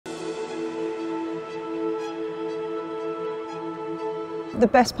The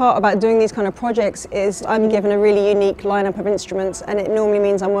best part about doing these kind of projects is I'm given a really unique lineup of instruments, and it normally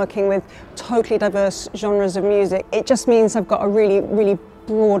means I'm working with totally diverse genres of music. It just means I've got a really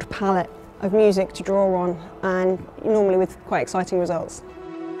broad palette of music to draw on, and normally with quite exciting results.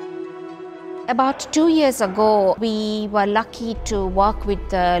 About 2 years ago, we were lucky to work with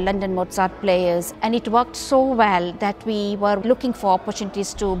the London Mozart Players, and it worked so well that we were looking for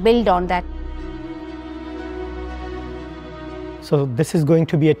opportunities to build on that. So this is going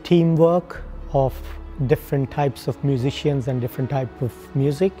to be a teamwork of different types of musicians and different types of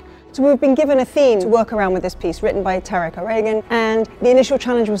music. So we've been given a theme to work around with this piece, written by Tarek O'Regan, and the initial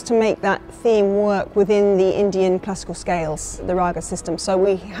challenge was to make that theme work within the Indian classical scales, the raga system. So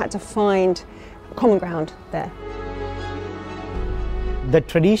we had to find common ground there. The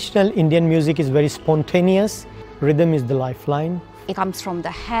traditional Indian music is very spontaneous. Rhythm is the lifeline. It comes from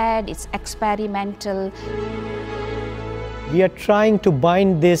the head, it's experimental. We are trying to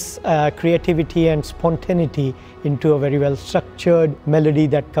bind this creativity and spontaneity into a very well structured melody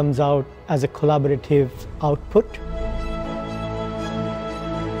that comes out as a collaborative output.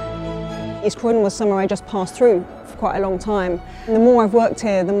 East Croydon was somewhere I just passed through for quite a long time. And the more I've worked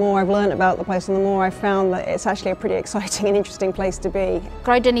here, the more I've learned about the place, and the more I've found that it's actually a pretty exciting and interesting place to be.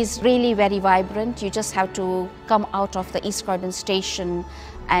 Croydon is really very vibrant. You just have to come out of the East Croydon station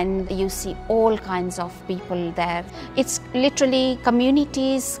and you see all kinds of people there. It's literally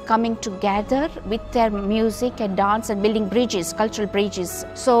communities coming together with their music and dance and building bridges, cultural bridges.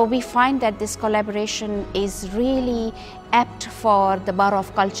 So we find that this collaboration is really apt for the Borough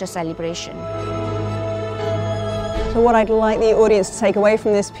of Culture celebration. So what I'd like the audience to take away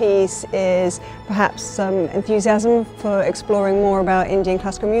from this piece is perhaps some enthusiasm for exploring more about Indian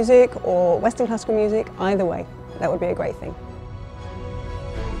classical music or Western classical music. Either way, that would be a great thing.